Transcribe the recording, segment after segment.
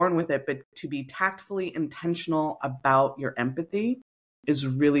with it, but to be tactfully intentional about your empathy is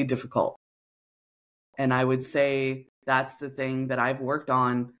really difficult. And I would say that's the thing that I've worked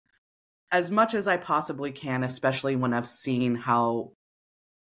on as much as I possibly can, especially when I've seen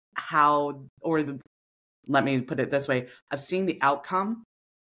let me put it this way, I've seen the outcome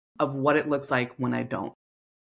of what it looks like when I don't.